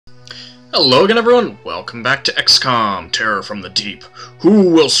Hello again, everyone. Welcome back to XCOM, Terror from the Deep. Who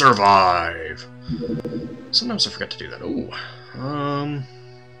will survive? Sometimes I forget to do that. Ooh.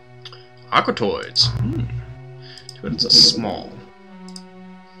 Aquatoids. But it's a small.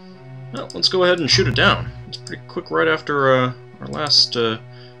 Well, let's go ahead and shoot it down. It's pretty quick right after our last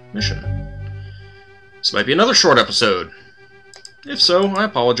mission. This might be another short episode. If so, I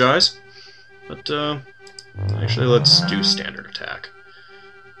apologize. But, actually, let's do standard attack.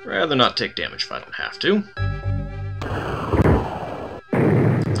 Rather not take damage if I don't have to.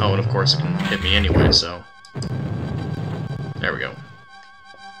 Oh, and of course it can hit me anyway, so... There we go.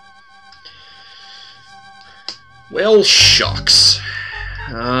 Well, shucks.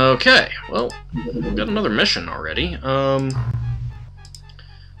 Okay, well, we've got another mission already.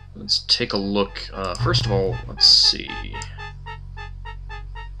 Let's take a look. First of all, let's see...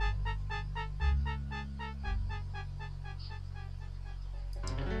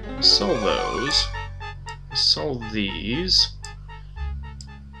 Sell those. Sell these.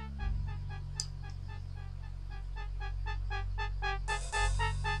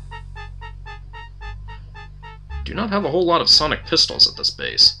 Do not have a whole lot of sonic pistols at this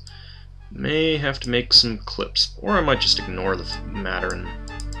base. May have to make some clips, or I might just ignore the matter and...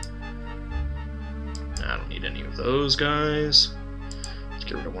 I don't need any of those guys. Let's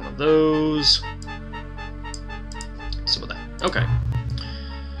get rid of one of those. Some of that. Okay.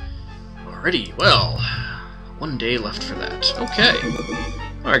 Alrighty, well, one day left for that. Okay.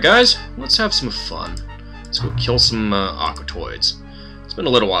 Alright guys, let's have some fun. Let's go kill some Aquatoids. It's been a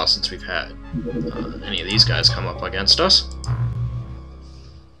little while since we've had any of these guys come up against us.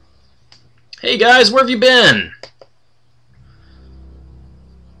 Hey guys, where have you been?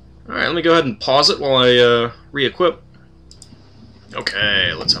 Alright, let me go ahead and pause it while I re-equip.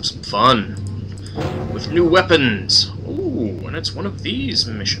 Okay, let's have some fun. With new weapons. Ooh, and it's one of these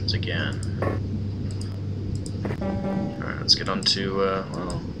missions again. Alright, let's get on to,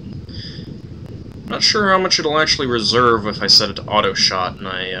 well... Not sure how much it'll actually reserve if I set it to auto-shot and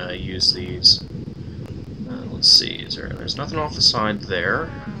I use these. Let's see, there's nothing off the side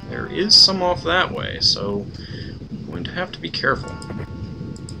there. There is some off that way, so I'm going to have to be careful.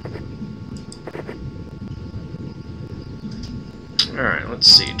 Alright, let's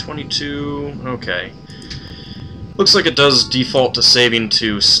see, 22, okay. Looks like it does default to saving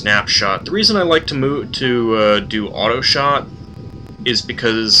to snapshot. The reason I like to move to do auto shot is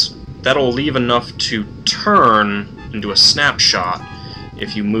because that'll leave enough to turn into a snapshot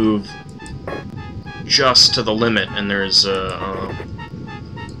if you move just to the limit and there's you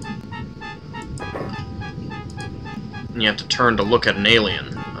have to turn to look at an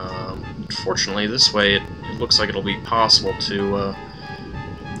alien. Fortunately, this way it looks like it'll be possible to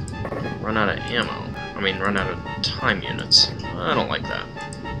run out of ammo. I mean, run out of time units. I don't like that.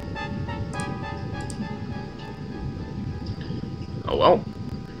 Oh well.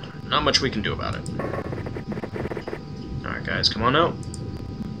 Not much we can do about it. Alright guys, come on out.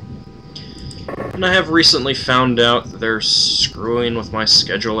 And I have recently found out that they're screwing with my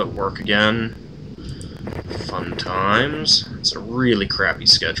schedule at work again. Fun times. It's a really crappy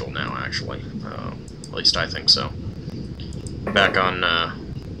schedule now, actually. At least I think so. Back on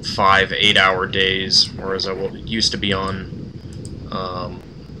 5 8-hour days, whereas I used to be on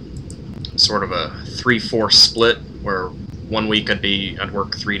sort of a 3-4 split, where one week I'd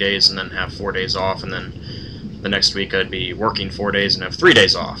work 3 days and then have 4 days off, and then the next week I'd be working 4 days and have 3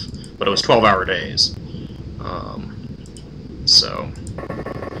 days off. But it was 12-hour days. So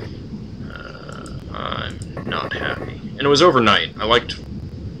I'm not happy. And it was overnight. I liked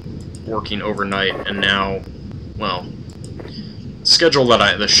working overnight, and now, well,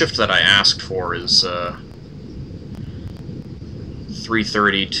 the shift that I asked for is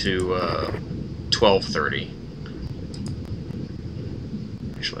 3:30 to 12:30.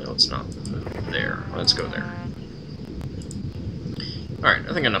 Actually, let's not move there. Let's go there. Alright,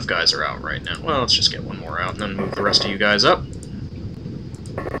 I think enough guys are out right now. Well, let's just get one more out and then move the rest of you guys up.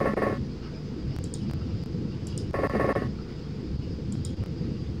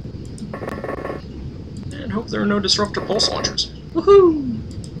 And hope there are no disruptor pulse launchers. Woohoo!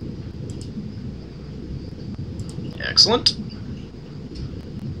 Excellent.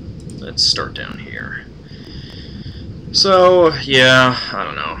 Let's start down here. So, yeah, I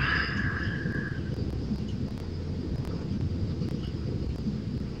don't know.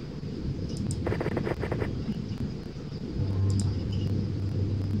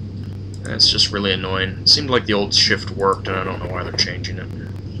 That's just really annoying. It seemed like the old shift worked, and I don't know why they're changing it.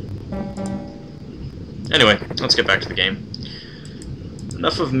 Anyway, let's get back to the game.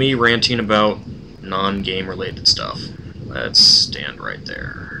 Enough of me ranting about non-game related stuff. Let's stand right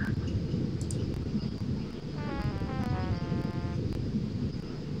there.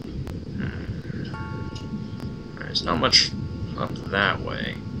 There's not much up that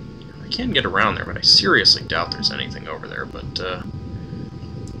way. I can get around there, but I seriously doubt there's anything over there, but,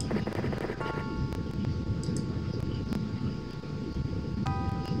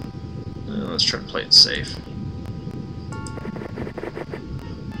 let's try to play it safe.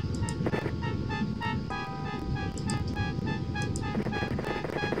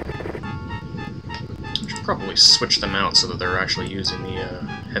 I should probably switch them out so that they're actually using the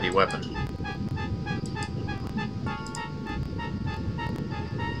heavy weapon.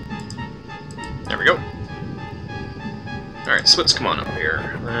 There we go. Alright, Switz, come on up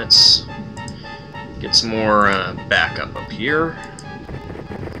here. Let's get some more backup up here.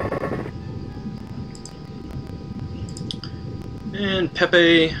 And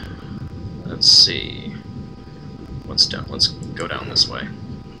Pepe, let's see. What's down? Let's go down this way.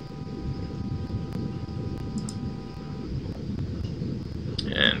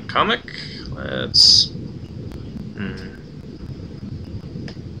 And Comic, let's...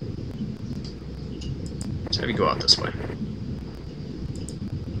 Let's have you go out this way.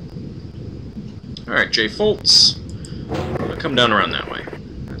 Alright, J. Foltz, come down around that way.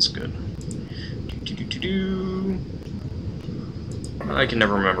 That's good. I can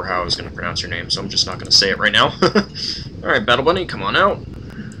never remember how I was going to pronounce your name, so I'm just not going to say it right now. Alright, BattleBunny, come on out.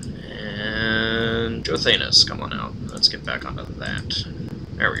 And johthanis, come on out. Let's get back onto that.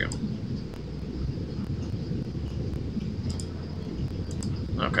 There we go.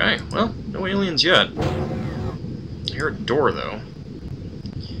 Okay, well, no aliens yet. I hear a door, though.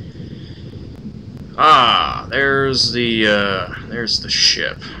 Ah, there's the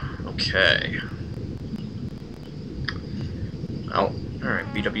ship. Okay. Well, alright,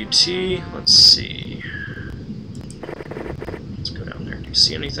 BWT, let's see. Let's go down there. Do you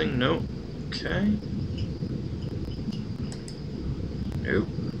see anything? No. Okay. Nope.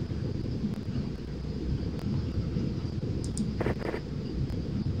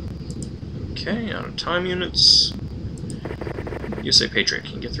 Okay, out of time units. You say Patriot,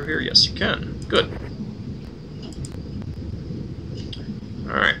 can you get through here? Yes, you can. Good.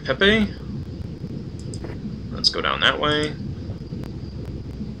 Alright, Pepe. Let's go down that way.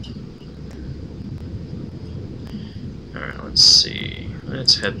 Alright, let's see.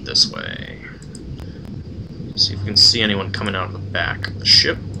 Let's head this way. See if we can see anyone coming out of the back of the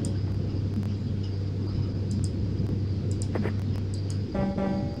ship.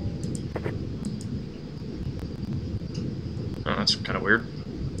 Oh, that's kind of weird.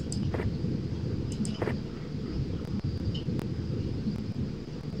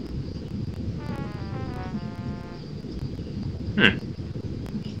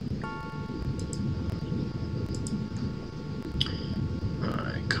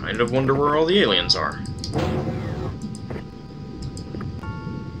 I kind of wonder where all the aliens are.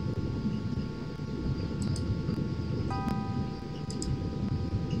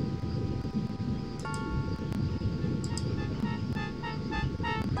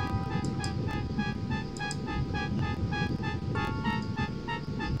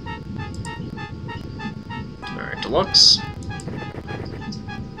 Alright, Dlux.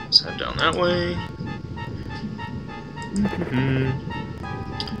 Let's head down that way.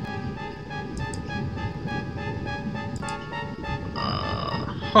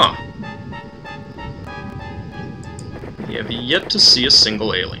 Huh. We have yet to see a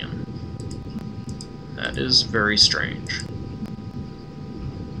single alien. That is very strange.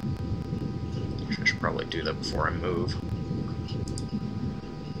 I should probably do that before I move.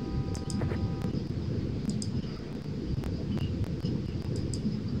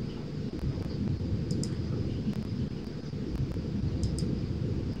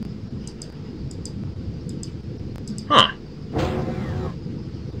 Huh.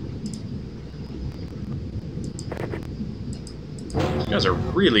 These guys are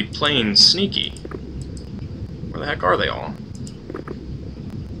really playing sneaky. Where the heck are they all?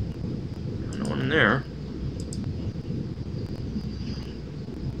 No one in there.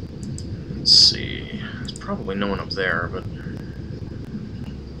 Let's see. There's probably no one up there, but...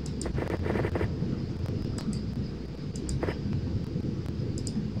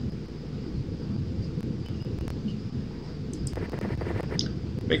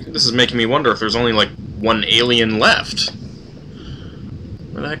 This is making me wonder if there's only, like, one alien left.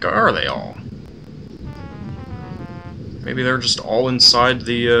 Where the heck are they all? Maybe they're just all inside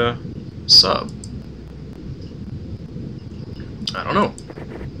the, sub. I don't know.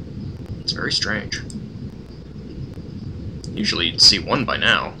 It's very strange. Usually you'd see one by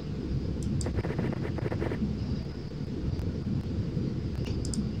now.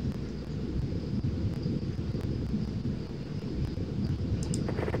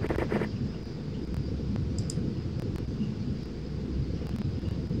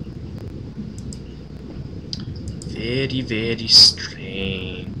 very, very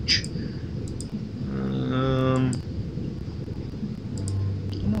strange. I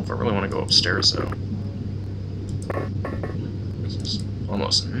don't know if I really want to go upstairs, though. There's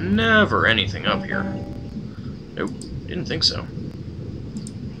almost never anything up here. Nope, didn't think so.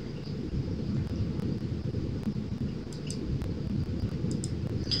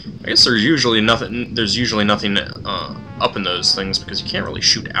 I guess there's usually nothing. There's usually nothing up in those things because you can't really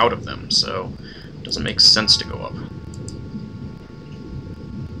shoot out of them, so it doesn't make sense to go up.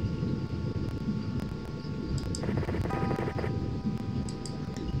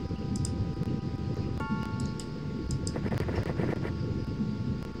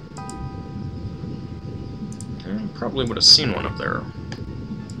 I probably would have seen one up there.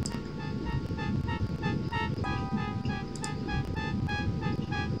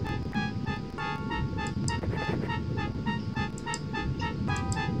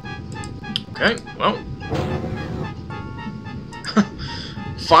 Okay, well.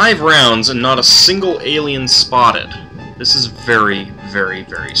 5 rounds and not a single alien spotted. This is very, very,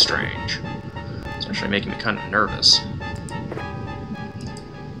 very strange. It's actually making me kind of nervous.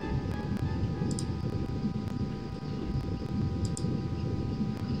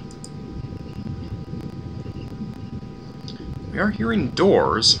 We are hearing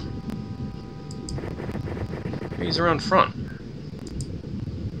doors. Maybe he's around front.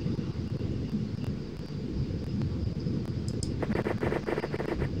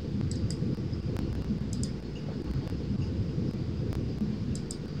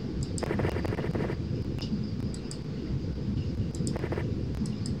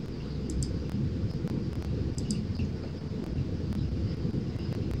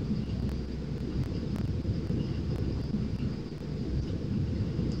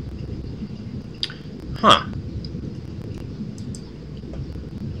 Huh.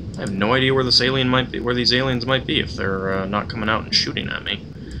 I have no idea where this alien might be, where these aliens might be if they're not coming out and shooting at me.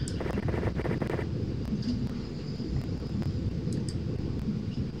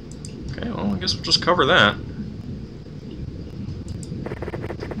 Okay, well, I guess we'll just cover that.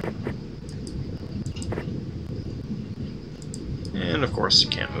 And of course, you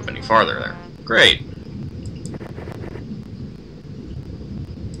can't move any farther there. Great.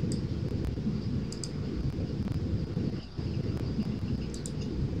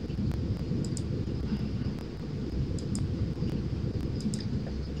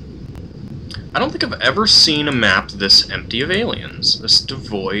 I don't think I've ever seen a map this empty of aliens, this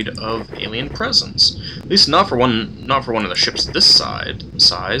devoid of alien presence. At least not for one of the ships this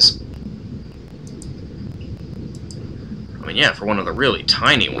size. I mean, yeah, for one of the really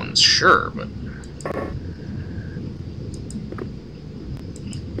tiny ones, sure, but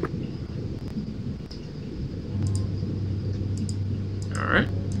all right.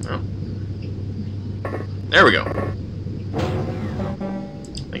 Well, there we go. I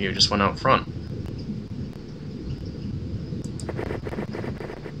think you just went out front.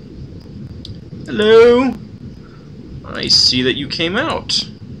 Hello! I see that you came out.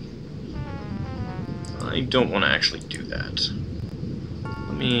 I don't want to actually do that.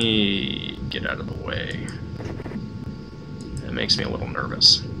 Let me get out of the way. That makes me a little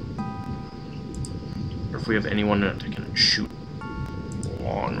nervous. Or if we have anyone that can shoot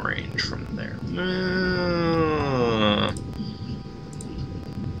long range from there.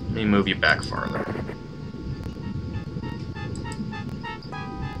 Let me move you back farther.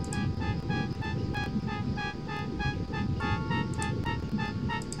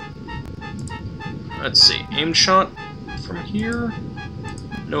 Let's see, aim shot from here?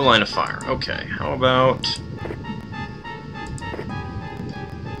 No line of fire. Okay, how about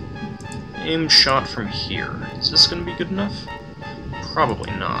aim shot from here? Is this going to be good enough?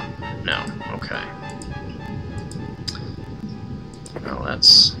 Probably not. No, okay. Well,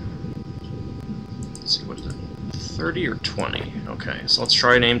 let's see, what is it? 30 or 20? Okay, so let's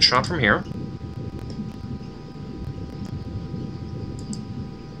try an aim shot from here.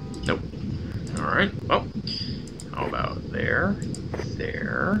 Nope. Alright, well, how about there,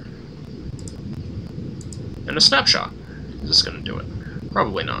 there, and a snapshot. Is this going to do it?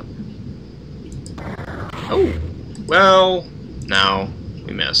 Probably not. Oh! Well, no,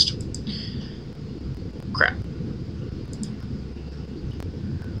 we missed. Crap.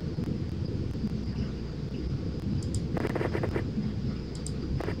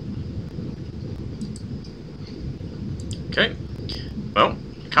 Okay, well,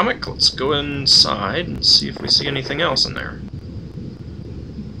 comic, let's go inside and see if we see anything else in there.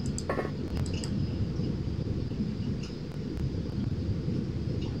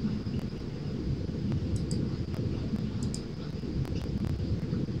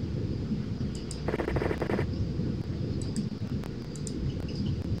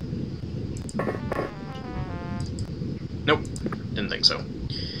 think so.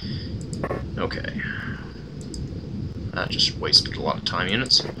 Okay. That just wasted a lot of time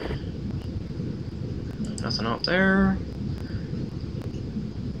units. Nothing out there.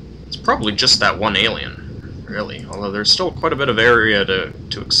 It's probably just that one alien, really. Although there's still quite a bit of area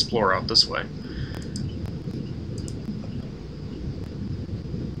to explore out this way.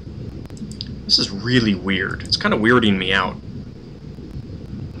 This is really weird. It's kind of weirding me out,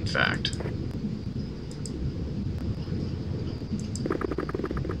 in fact.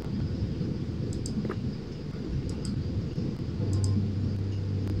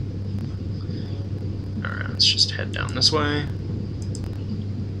 Alright, let's just head down this way.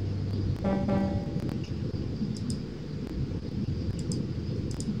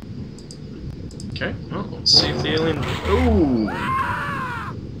 Okay, well, let's see if the alien... Ooh!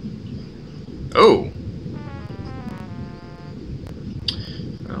 Oh!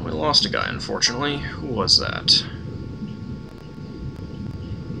 Well, we lost a guy, unfortunately. Who was that?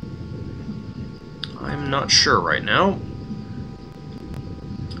 I'm not sure right now.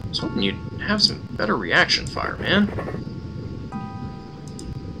 I was hoping you'd have some better reaction fire, man.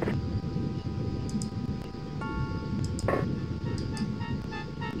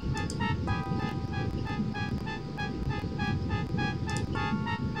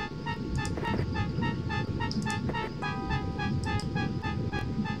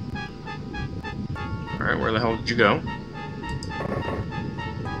 Alright, where the hell did you go?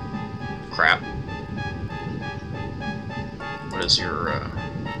 Crap. What is your,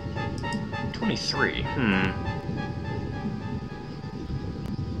 23?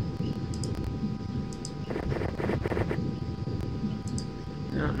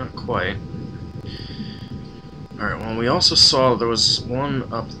 Yeah, not quite. Alright, well, we also saw there was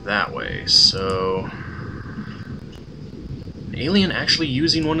one up that way, so... An alien actually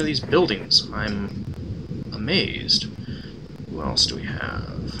using one of these buildings. I'm amazed. Who else do we have?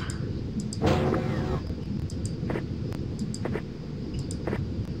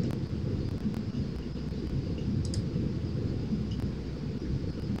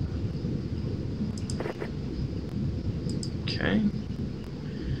 Okay.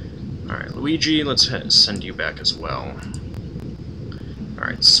 Alright, Luigi, let's send you back as well.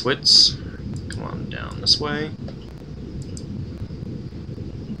 Alright, Switz, come on down this way.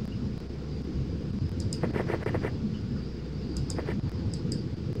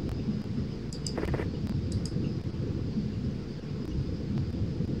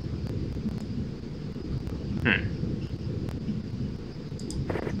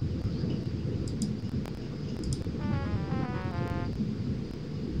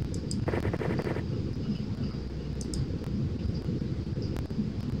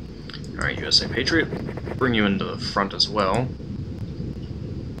 Alright, USA Patriot, bring you into the front as well.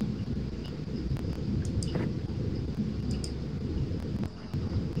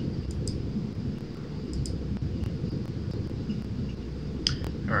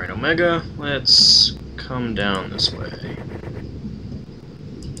 Alright, Omega, let's come down this way.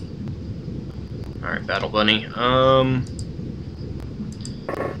 Alright, BattleBunny,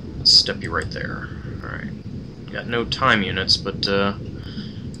 let's step you right there. Alright, got no time units, but,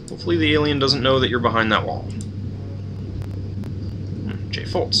 hopefully the alien doesn't know that you're behind that wall. J.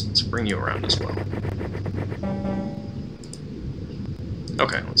 Foltz, let's bring you around as well.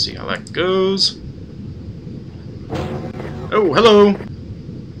 Okay, let's see how that goes. Oh, hello!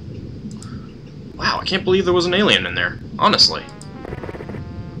 Wow, I can't believe there was an alien in there, honestly.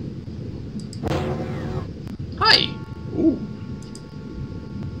 Hi! Ooh.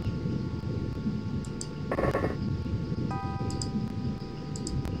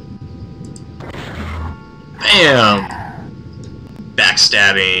 Bam!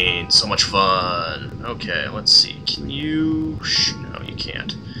 Backstabbing! So much fun! Okay, let's see. Can you... No, you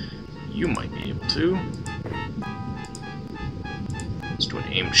can't. You might be able to. Let's do an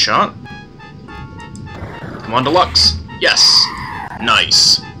aimed shot. Come on, Deluxe! Yes!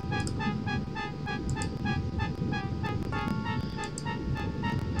 Nice!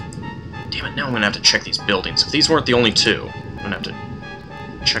 Damn it, now I'm gonna have to check these buildings. If these weren't the only two, I'm gonna have to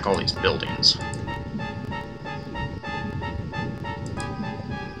check all these buildings.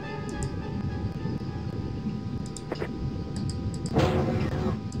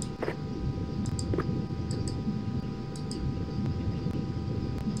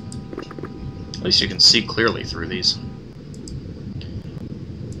 At least you can see clearly through these.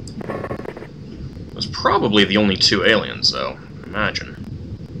 It was probably the only two aliens, though, I imagine.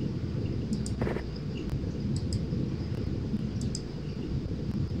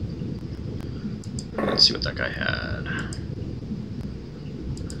 Let's see what that guy had.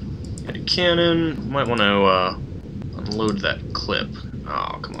 He had a cannon. Might want to unload that clip.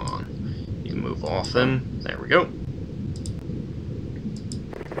 Oh, come on. You can move off them. There we go.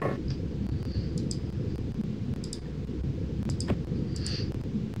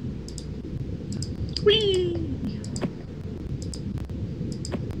 Whee!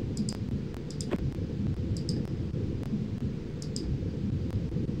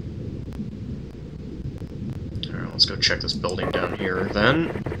 Alright, let's go check this building down here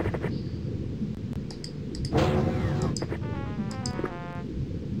then.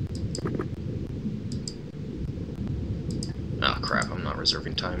 Oh crap, I'm not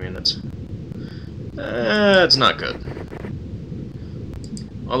reserving time units. It's not good.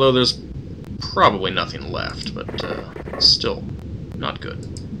 Although there's probably nothing left, but still not good.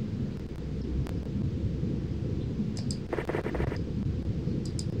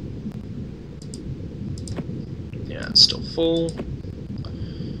 Yeah, it's still full.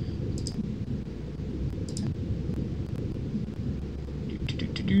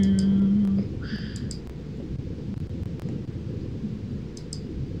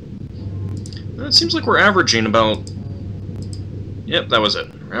 It seems like we're averaging about... Yep, that was it.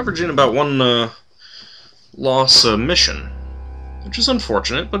 We're averaging about one loss a mission, which is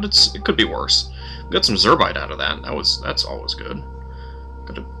unfortunate, but it could be worse. We got some Zerbite out of that. That's always good.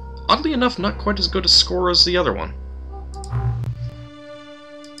 Got a, oddly enough, not quite as good a score as the other one.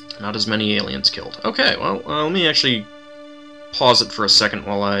 Not as many aliens killed. Okay, well, let me actually pause it for a second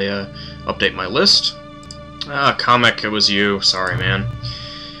while I update my list. Ah, Comic, it was you. Sorry, man.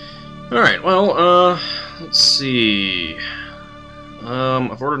 Alright, well, let's see.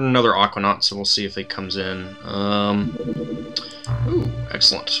 I've ordered another Aquanaut, so we'll see if he comes in. Ooh,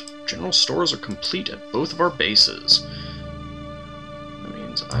 excellent. General stores are complete at both of our bases. That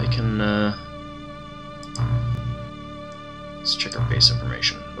means I can, let's check our base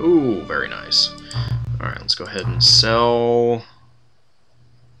information. Ooh, very nice. Alright, let's go ahead and sell...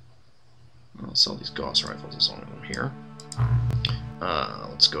 I'll sell these Gauss rifles as long as I'm here.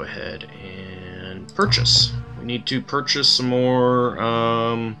 Let's go ahead and purchase. We need to purchase some more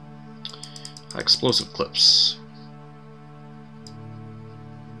high explosive clips.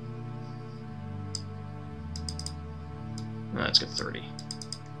 Let's get 30.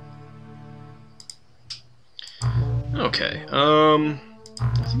 Okay, I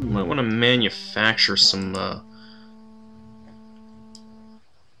think we might want to manufacture some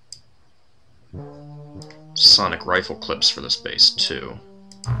sonic rifle clips for this base too.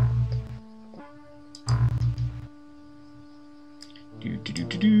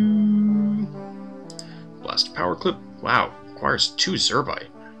 Blast power clip. Wow, requires 2 Zerbite.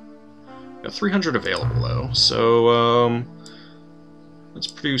 Got 300 available though, so let's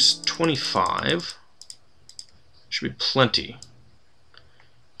produce 25. Should be plenty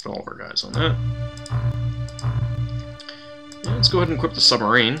for all of our guys on that. And let's go ahead and equip the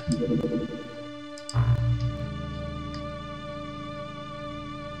submarine.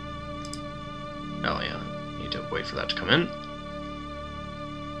 Oh yeah, need to wait for that to come in.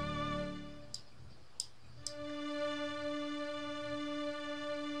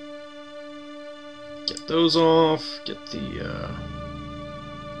 Get those off, get the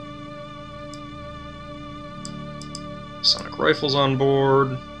sonic rifles on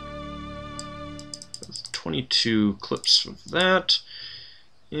board. 22 clips of that.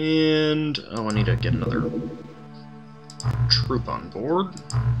 And, oh, I need to get another troop on board.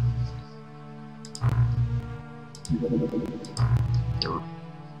 Dirk.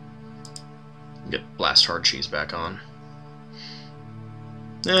 Get Blast Hard Cheese back on.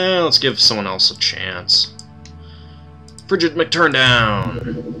 Let's give someone else a chance. Frigid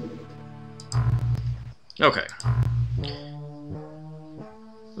McTurndown! Okay.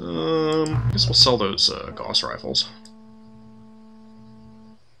 I guess we'll sell those Gauss rifles.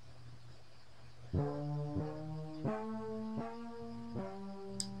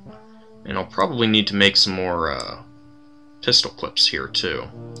 And I'll probably need to make some more pistol clips here too.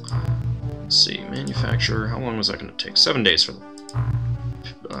 Let's see, manufacture, how long was that going to take? 7 days for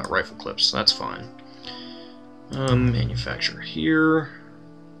the rifle clips, that's fine. Manufacture here.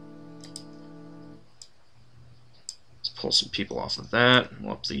 Let's pull some people off of that.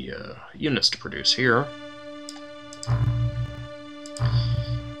 We'll up the units to produce here.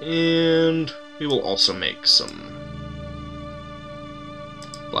 And we will also make some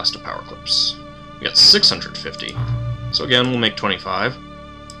Blast of Power clips. We got 650. So again, we'll make 25.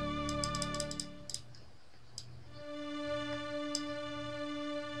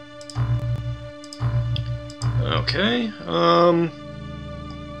 Okay,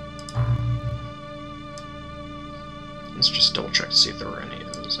 let's just double check to see if there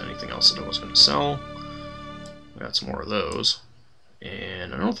was anything else that I was going to sell. Got some more of those.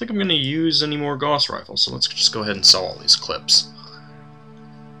 And I don't think I'm going to use any more Gauss rifles, so let's just go ahead and sell all these clips.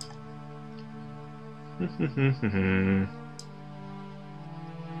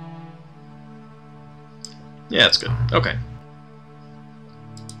 Yeah, that's good. Okay.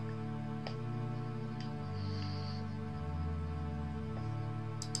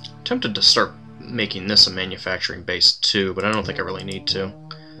 Tempted to start making this a manufacturing base too, but I don't think I really need to.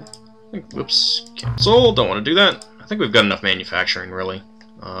 Whoops, cancel. Don't want to do that. I think we've got enough manufacturing, really.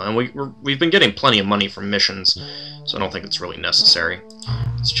 And we've been getting plenty of money from missions, so I don't think it's really necessary.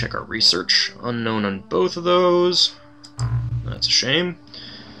 Let's check our research. Unknown on both of those. That's a shame.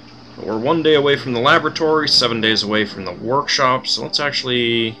 But we're 1 day away from the laboratory, 7 days away from the workshop, so let's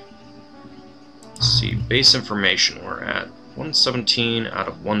actually see. Base information, we're at 117 out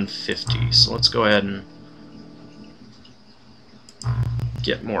of 150, so let's go ahead and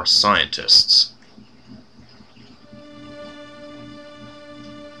get more scientists.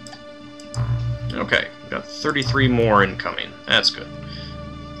 Okay, we've got 33 more incoming. That's good.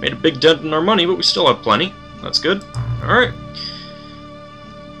 Made a big dent in our money, but we still have plenty. That's good. Alright.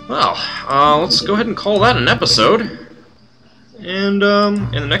 Well, let's go ahead and call that an episode. And,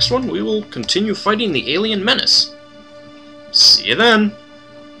 in the next one, we will continue fighting the alien menace. See you then!